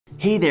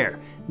Hey there,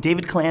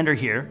 David Callander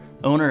here,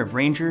 owner of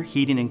Ranger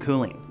Heating and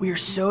Cooling. We are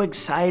so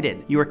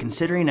excited you are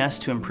considering us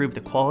to improve the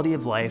quality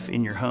of life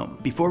in your home.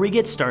 Before we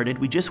get started,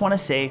 we just want to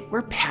say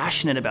we're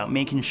passionate about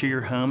making sure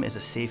your home is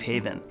a safe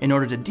haven. In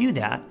order to do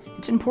that,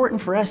 it's important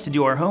for us to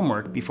do our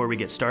homework before we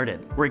get started.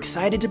 We're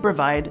excited to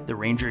provide the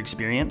Ranger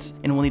experience,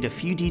 and we'll need a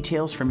few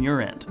details from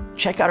your end.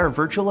 Check out our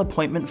virtual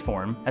appointment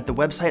form at the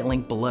website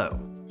link below.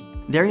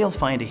 There you'll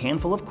find a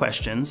handful of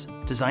questions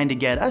designed to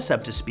get us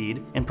up to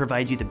speed and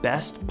provide you the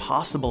best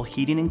possible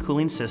heating and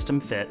cooling system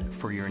fit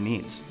for your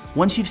needs.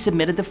 Once you've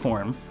submitted the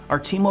form, our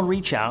team will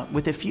reach out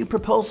with a few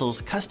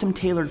proposals custom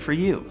tailored for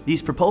you.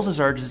 These proposals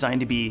are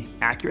designed to be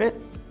accurate,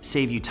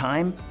 save you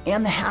time,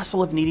 and the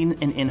hassle of needing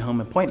an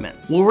in-home appointment.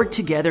 We'll work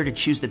together to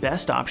choose the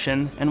best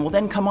option, and we'll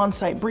then come on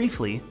site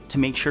briefly to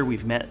make sure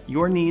we've met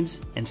your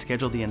needs and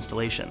scheduled the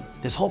installation.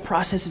 This whole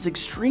process is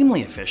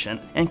extremely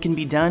efficient and can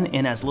be done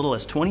in as little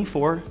as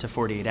 24 to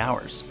 48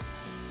 hours.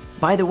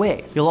 By the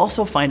way, you'll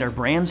also find our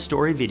brand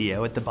story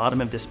video at the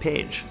bottom of this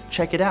page.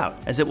 Check it out,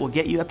 as it will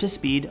get you up to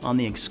speed on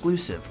the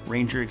exclusive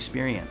Ranger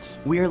experience.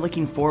 We are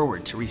looking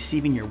forward to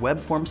receiving your web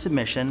form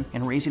submission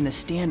and raising the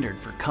standard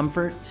for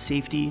comfort,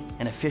 safety,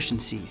 and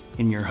efficiency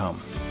in your home.